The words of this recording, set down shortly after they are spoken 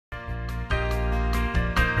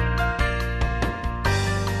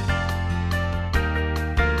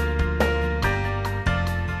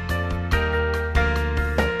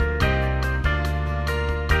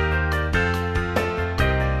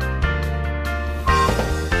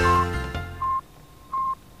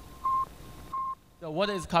what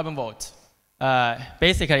is CarbonVote?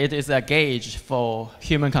 Basically, it is a gauge for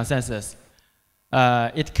human consensus.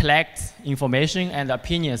 It collects information and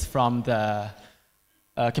opinions from the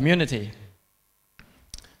community.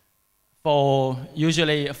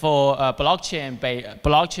 Usually for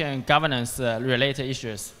blockchain governance related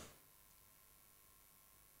issues.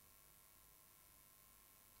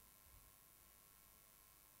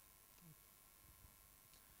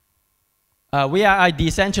 We are a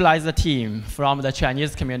decentralized team from the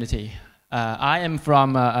Chinese community. I am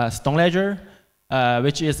from Stone Ledger,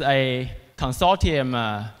 which is a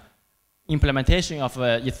consortium implementation of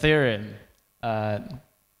Ethereum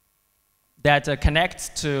that connects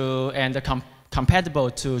to and compatible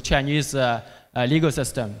to Chinese legal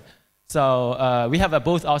system. So we have a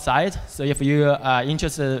booth outside. So if you are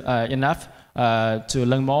interested enough to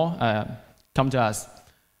learn more, come to us.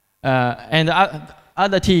 And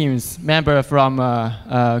other teams, member from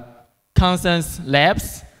Consensus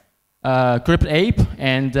Labs, CryptApe,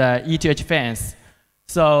 and ETH Fans.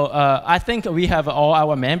 So I think we have all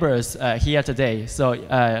our members here today. So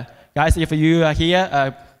guys, if you are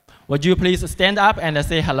here, would you please stand up and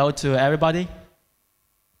say hello to everybody?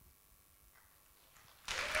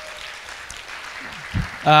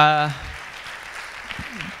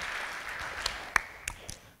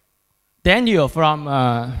 Daniel from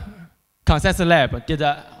Consensus Lab did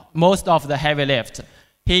most of the heavy lift.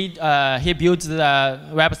 He built the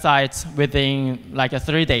website within like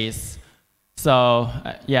 3 days. So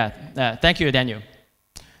yeah, thank you, Daniel.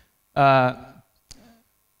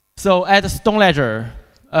 So at Stone Ledger,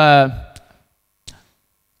 at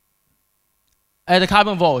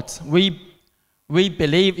CarbonVote, we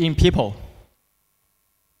believe in people.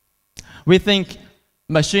 We think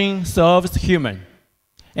machine serves human,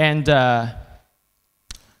 and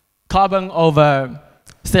carbon over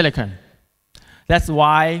silicon. That's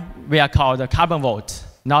why we are called the CarbonVote,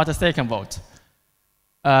 not the silicon vote.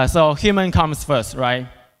 So human comes first, right?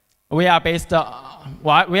 We are based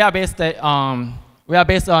on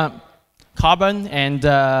carbon, and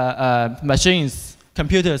machines,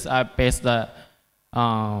 computers are based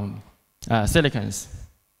on silicons.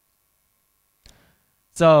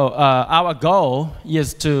 So our goal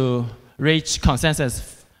is to reach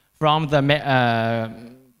consensus from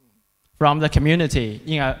the community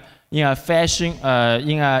in an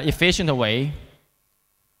efficient way.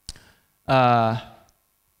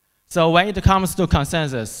 So when it comes to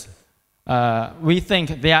consensus, we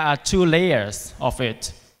think there are 2 layers of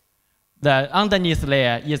it. The underneath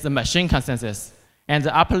layer is the machine consensus, and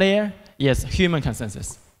the upper layer is human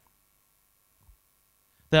consensus.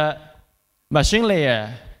 The machine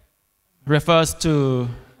layer refers to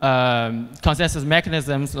consensus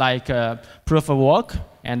mechanisms like proof of work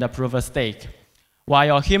and proof of stake,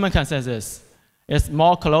 while human consensus is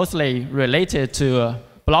more closely related to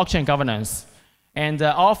blockchain governance, and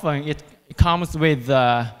often it comes with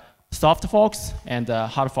soft forks and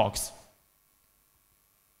hard forks.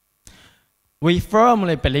 We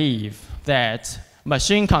firmly believe that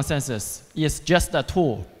machine consensus is just a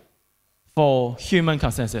tool for human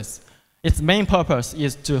consensus. Its main purpose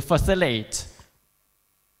is to facilitate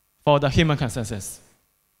for the human consensus.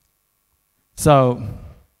 So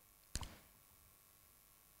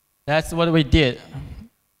that's what we did.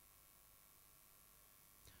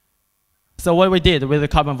 So what we did with the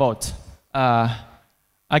CarbonVote,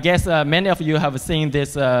 I guess many of you have seen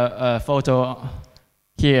this photo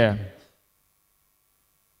here.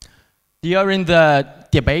 During the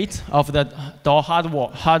debate of the DAO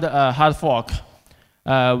hard fork,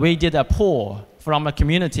 we did a poll from a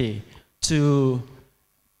community to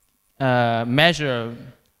measure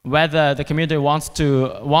whether the community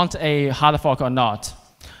want a hard fork or not.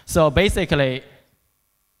 So basically,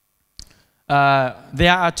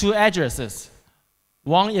 there are 2 addresses.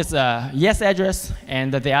 One is a yes address,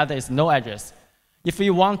 and the other is no address. If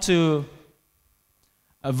you want to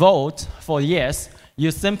vote for yes,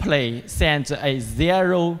 you simply send a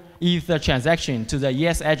 0 Ether transaction to the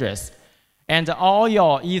yes address, and all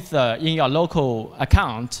your Ether in your local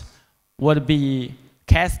account would be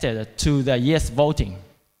casted to the yes voting.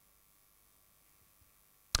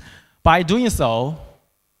 By doing so,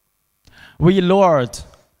 we lowered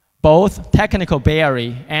both technical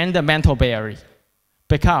barrier and the mental barrier,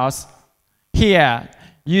 because here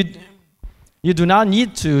you do not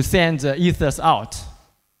need to send Ethers out,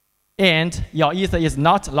 and your Ether is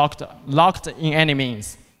not locked in any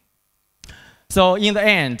means. So in the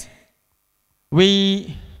end,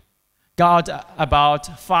 we got about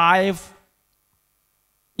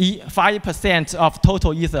 5% of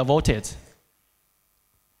total Ether voted,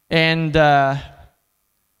 and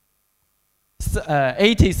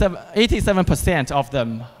 87% of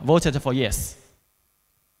them voted for yes.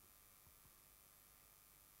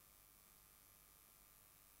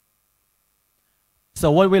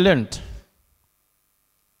 So what we learned?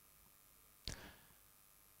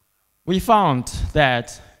 We found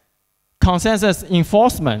that consensus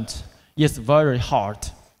enforcement is very hard.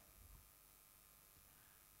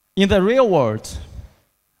 In the real world,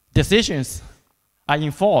 decisions are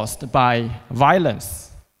enforced by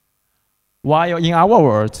violence, while in our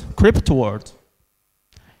world, crypto world,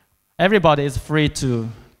 everybody is free to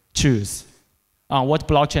choose on what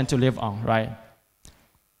blockchain to live on, right?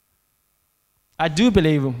 I do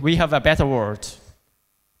believe we have a better world,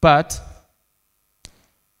 but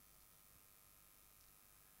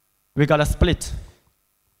we got a split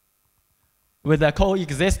with the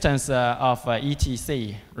coexistence of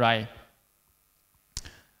ETC, right?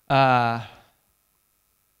 The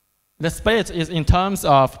split is in terms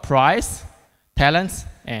of price, talents,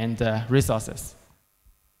 and resources.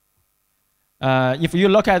 If you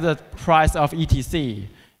look at the price of ETC,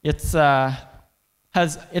 it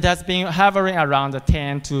has been hovering around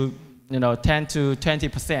 10 to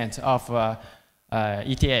 20% of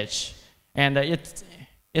ETH, and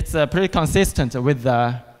it's pretty consistent with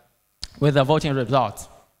the voting results.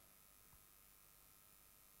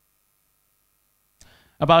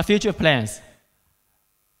 About future plans,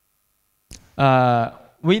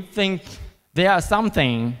 we think there are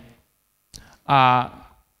something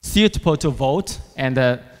suitable to vote, and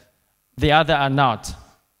the other are not.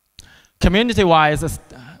 Community-wise,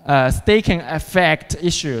 staking effect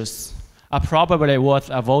issues are probably worth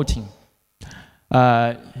voting.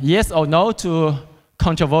 Yes or no to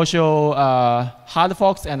controversial hard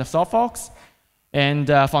forks and soft forks, and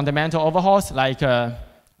fundamental overhauls like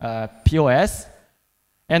POS,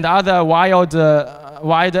 and other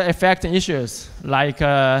wider effect issues like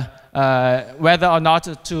whether or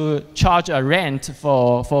not to charge a rent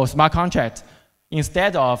for smart contract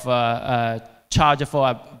instead of charge for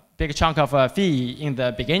a big chunk of a fee in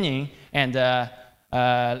the beginning and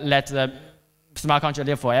let the smart contract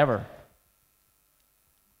live forever.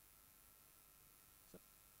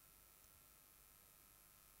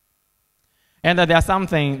 And there's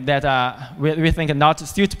something that we think not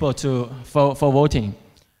suitable for voting.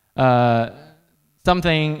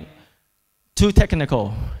 Something too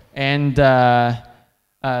technical and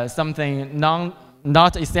something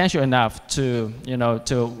not essential enough to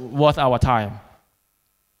worth our time.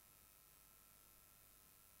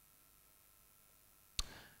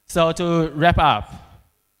 So to wrap up,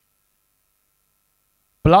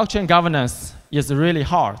 blockchain governance is really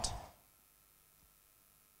hard.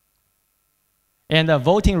 And the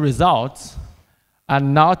voting results are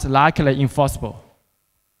not likely enforceable,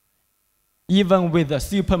 even with the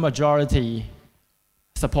supermajority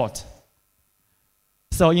support.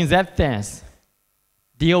 So in that sense,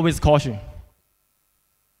 deal with caution.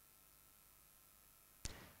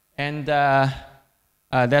 And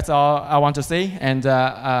that's all I want to say. And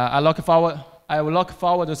I will look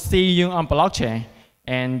forward to seeing you on blockchain,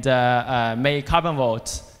 and may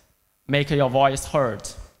CarbonVote make your voice heard.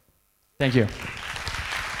 Thank you.